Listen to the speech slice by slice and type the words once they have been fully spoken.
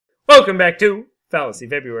Welcome back to Fallacy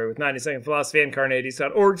February with Second Philosophy and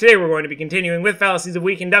Carneades.org. Today we're going to be continuing with Fallacies of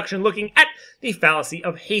Weak Induction, looking at the fallacy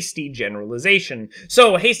of hasty generalization.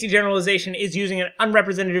 So, hasty generalization is using an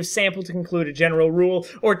unrepresentative sample to conclude a general rule,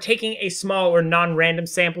 or taking a small or non-random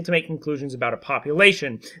sample to make conclusions about a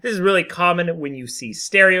population. This is really common when you see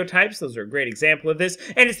stereotypes. Those are a great example of this,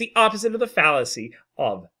 and it's the opposite of the fallacy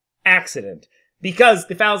of accident. Because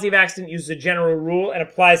the fallacy of accident uses a general rule and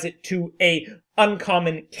applies it to a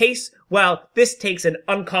uncommon case, while this takes an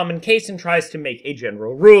uncommon case and tries to make a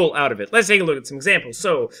general rule out of it. Let's take a look at some examples.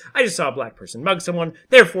 So, I just saw a black person mug someone,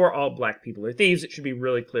 therefore all black people are thieves. It should be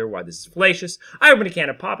really clear why this is fallacious. I opened a can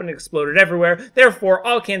of pop and it exploded everywhere, therefore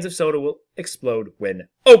all cans of soda will explode when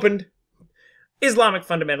opened. Islamic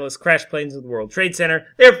fundamentalists crash planes at the World Trade Center,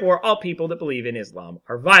 therefore all people that believe in Islam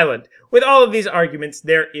are violent. With all of these arguments,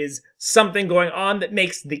 there is something going on that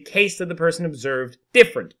makes the case that the person observed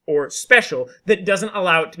different or special that doesn't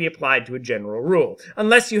allow it to be applied to a general rule.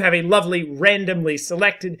 Unless you have a lovely, randomly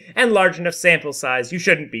selected and large enough sample size, you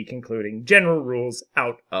shouldn't be concluding general rules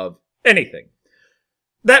out of anything.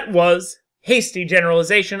 That was hasty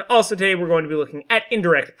generalization. Also today we're going to be looking at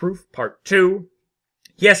indirect proof, part 2.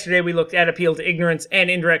 Yesterday we looked at appeal to ignorance and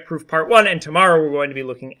indirect proof part 1, and tomorrow we're going to be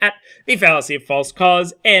looking at the fallacy of false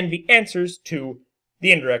cause and the answers to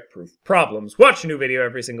the indirect proof problems. Watch a new video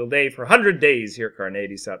every single day for 100 days here at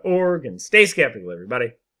Carneades.org, and stay skeptical,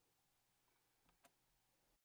 everybody.